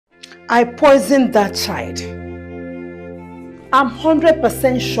I poisoned that child. I'm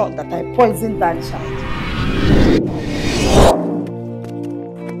 100% sure that I poisoned that child.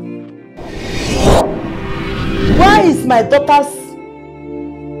 Why is my daughter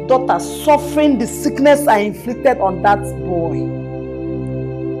suffering the sickness I inflicted on that boy?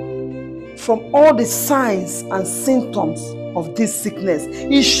 From all the signs and symptoms of this sickness,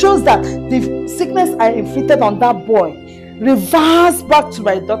 it shows that the sickness I inflicted on that boy reversed back to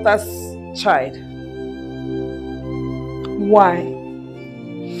my daughter's child. Why?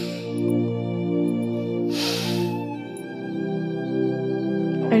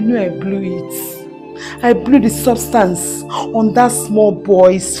 I knew I blew it. I blew the substance on that small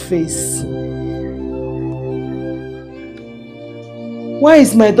boy's face. Why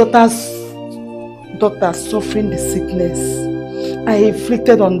is my daughter suffering the sickness I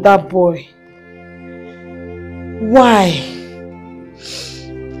inflicted on that boy? Why?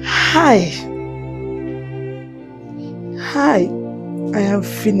 Hi, I am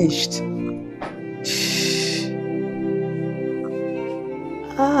finished.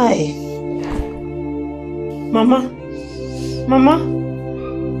 Hi. Mama,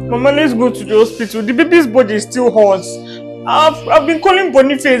 let's go to the hospital. The baby's body is still hot. I've been calling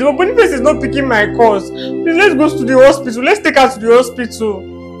Boniface, but Boniface is not picking my calls. Please, let's go to the hospital. Let's take her to the hospital.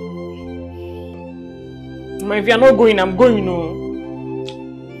 Mama, if you're not going, I'm going, no.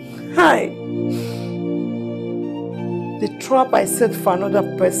 Hi. The trap I set for another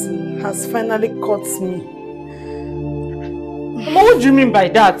person has finally caught me. Mama, what do you mean by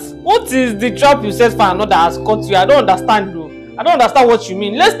that? What is the trap you set for another has caught you? I don't understand, though. I don't understand what you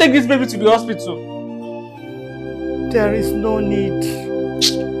mean. Let's take this baby to the hospital. There is no need.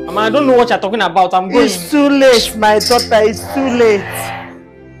 Mama, I don't know what you're talking about. I'm going. It's too late, my daughter. It's too late.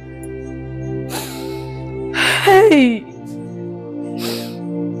 Hey.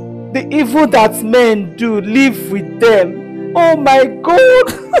 The evil that men do, live with them. Oh my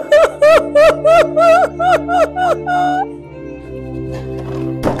God.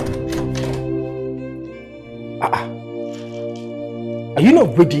 Are you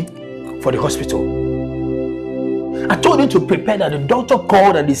not ready for the hospital? I told you to prepare that the doctor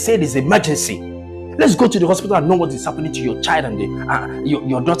called and they said it's emergency. Let's go to the hospital and know what is happening to your child and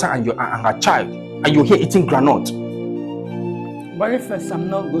your daughter and her child. And you're here eating granite. Boniface, I'm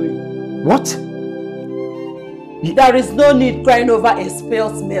not going. What? There is no need crying over a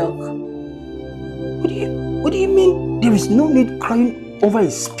spilled milk. What do you mean? There is no need crying over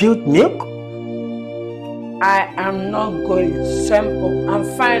a spilled milk? I am not going. Simple and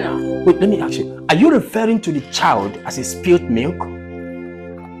final. Wait, let me ask you. Are you referring to the child as a spilled milk?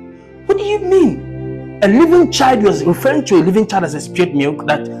 What do you mean? A living child, you're referring to a living child as a spilled milk,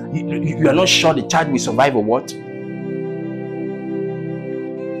 that you are not sure the child will survive or what?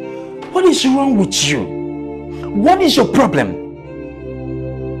 What is wrong with you? What is your problem?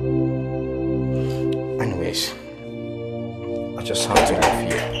 Anyways, I just have to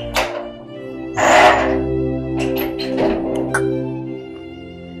leave here.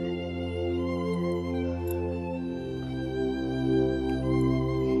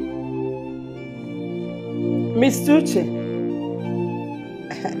 Miss Tucci.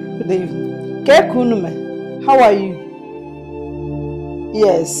 Good evening. Kekunume, how are you?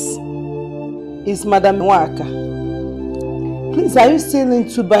 Yes, it's Madam Waka. Please, are you still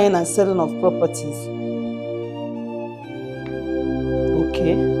into buying and selling of properties?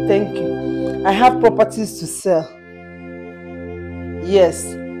 Okay, thank you. I have properties to sell. Yes.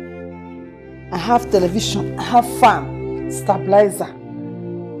 I have television, I have fan, stabilizer.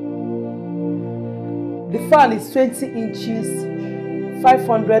 The fan is 20 inches,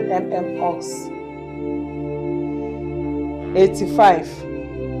 500 mm aux. 85.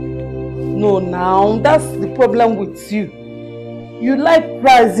 No, now that's the problem with you. You like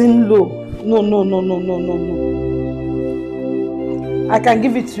pricing low. No. I can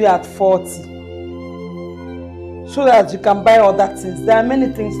give it to you at 40. So that you can buy other things. There are many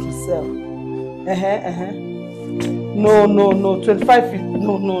things to sell. No. 25 feet.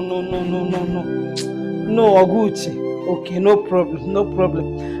 No. No, Oguchi. Okay, no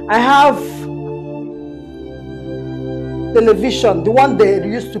problem. I have television, the one they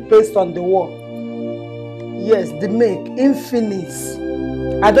used to paste on the wall. Yes, the make, Infinix.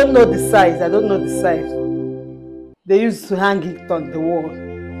 I don't know the size. They used to hang it on the wall.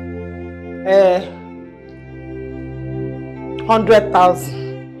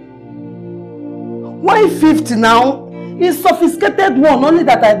 100,000. Why 50 now? It's a sophisticated one, only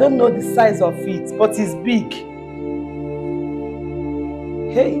that I don't know the size of it, but it's big.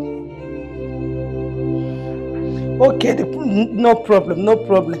 Hey. Okay, no problem.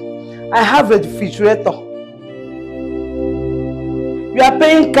 I have a refrigerator. You are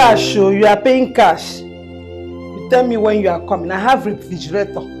paying cash, oh, you are paying cash. You tell me when you are coming. I have a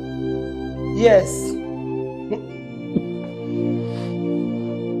refrigerator. Yes.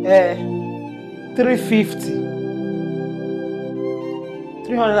 350.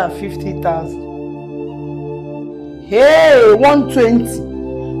 350,000. Hey, 120.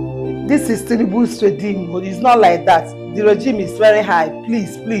 This is Tinubu's regime, but it's not like that. The regime is very high.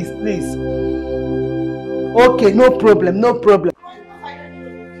 Please, please, please. Okay, no problem, no problem.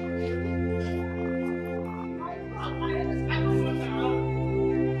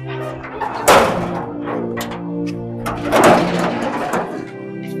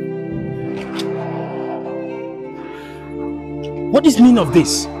 What is the meaning of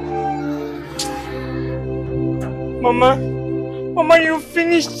this? Mama, Mama, you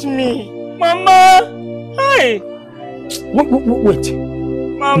finished me. Mama, hi. Wait.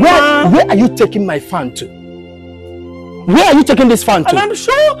 Mama. Where are you taking my fan to? Where are you taking this fan to? And I'm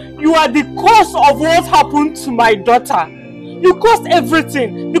sure you are the cause of what happened to my daughter. You caused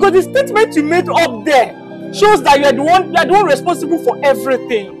everything because the statement you made up there shows that you are the one responsible for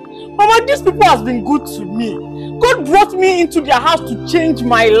everything. Mama, these people have been good to me. God brought me into their house to change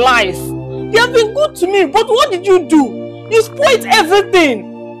my life. They have been good to me, but what did you do? You spoiled everything.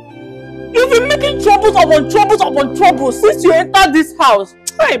 You've been making troubles upon troubles upon troubles since you entered this house.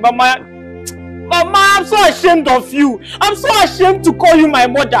 Hey, Mama, I'm so ashamed of you. I'm so ashamed to call you my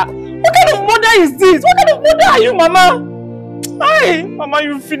mother. What kind of mother is this? What kind of mother are you, Mama? Hi, Mama,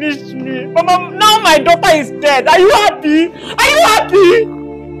 you finished me. Mama, now my daughter is dead. Are you happy? Are you happy?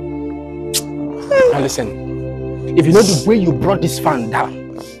 Now listen, if you know the way you brought this fan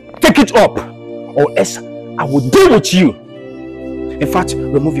down, take it up, or else I will deal with you. In fact,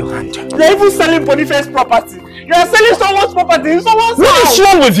 remove your hand. You're even selling Boniface's property. You are selling someone's property in someone's house. What is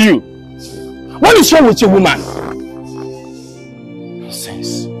wrong with you? What is wrong with you, woman?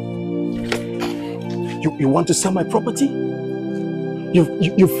 Nonsense. You want to sell my property?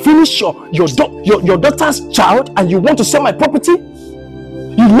 You finished your daughter's child and you want to sell my property?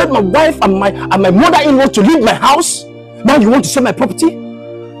 You let my wife and my mother-in-law to leave my house? Now you want to sell my property?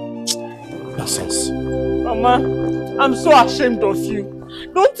 Nonsense. Mama, I'm so ashamed of you.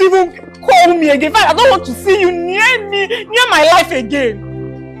 Don't even call me again. I don't want to see you near me, near my life again.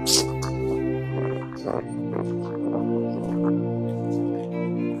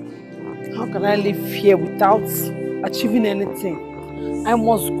 How can I live here without achieving anything? I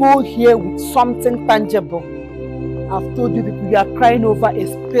must go here with something tangible. I've told you people, you are crying over a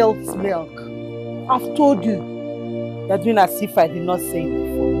spilled milk. I've told you. You're doing as if I did not say it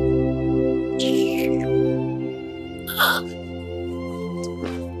before.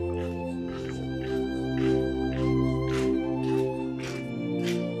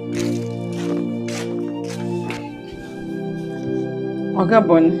 Oga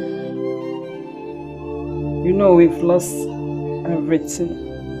Bonny, you know we've lost everything.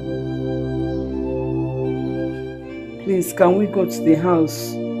 Please, can we go to the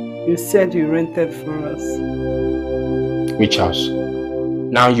house you said you rented for us? Which house?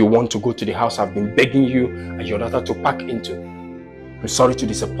 Now you want to go to the house I've been begging you and your daughter to pack into. I'm sorry to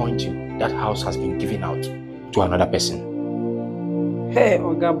disappoint you. That house has been given out to another person. Hey,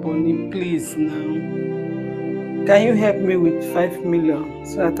 Oga Bonny, please now. Can you help me with 5 million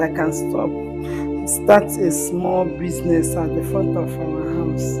so that I can start a small business at the front of our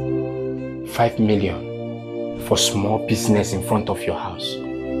house? 5 million for small business in front of your house?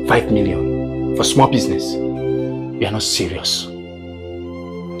 5 million for small business? You are not serious.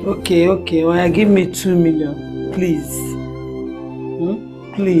 Okay, well, give me 2 million, please.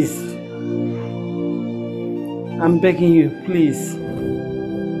 Please. I'm begging you, please.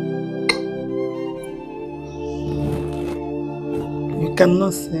 You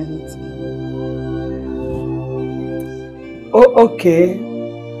cannot say anything. Oh, okay.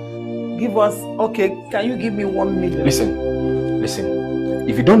 Can you give me 1 million? Listen.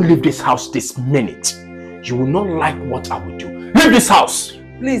 If you don't leave this house this minute, you will not like what I will do. Leave this house!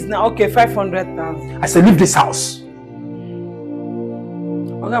 Please now, okay, 500,000. I said leave this house.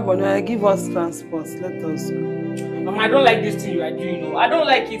 Okay, but give us transport. Let us go. Mama, I don't like this thing you are doing. No. I don't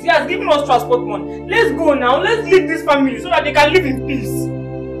like it. He has given us transport money. Let's go now. Let's leave this family so that they can live in peace.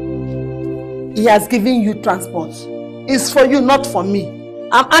 He has given you transport. It's for you, not for me.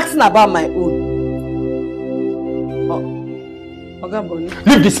 I'm asking about my own. Okay, Bonny.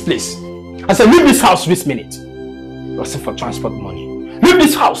 Leave this place. I said leave this house this minute. You're asking for transport money. Leave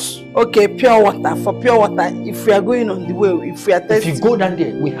this house. Okay, pure water. For pure water, if we are going on the way, if we are testing. If you go down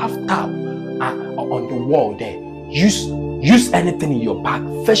there, we have tap on the wall there. Use Use anything in your bag,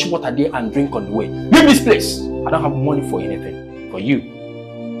 fetch water there and drink on the way. Leave this place. I don't have money for anything. For you.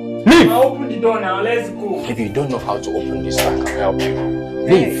 Leave! I'll open the door now, let's go. If you don't know how to open this, I can help you.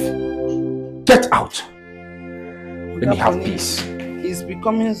 Leave. Get out. Let me have peace. It's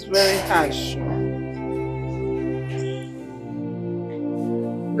becoming very harsh.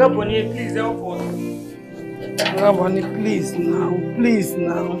 Gaboni, please help us. Gaboni, please now. Please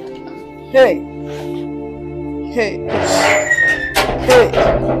now. Hey. Hey. Hey.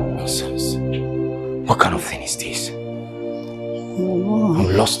 Nonsense. What kind of thing is this? Oh.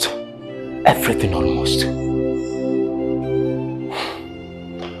 I'm lost. Everything almost.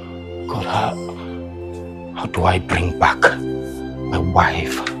 God, how do I bring back my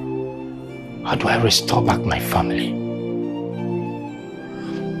wife? How do I restore back my family?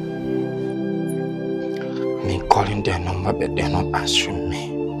 I've been calling their number, but they're not answering me.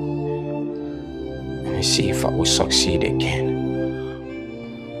 Let me see if I will succeed again.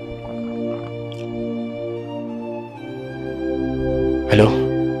 Hello?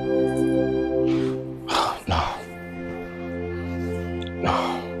 No.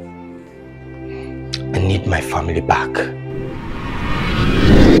 I need my family back.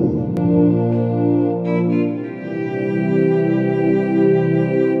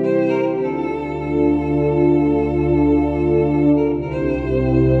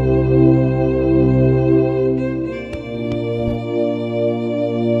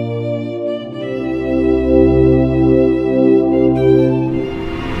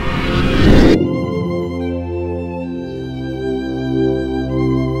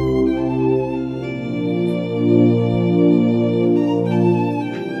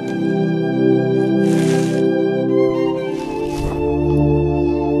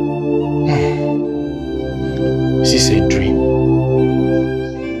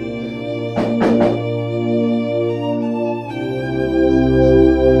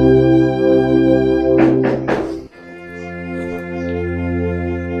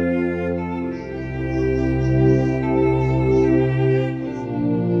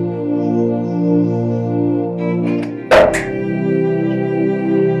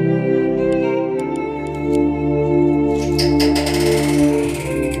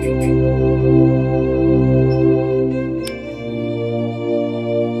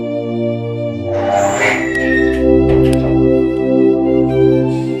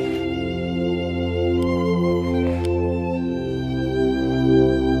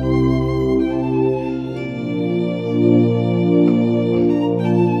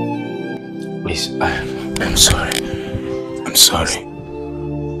 I'm sorry.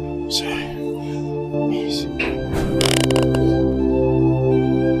 Please.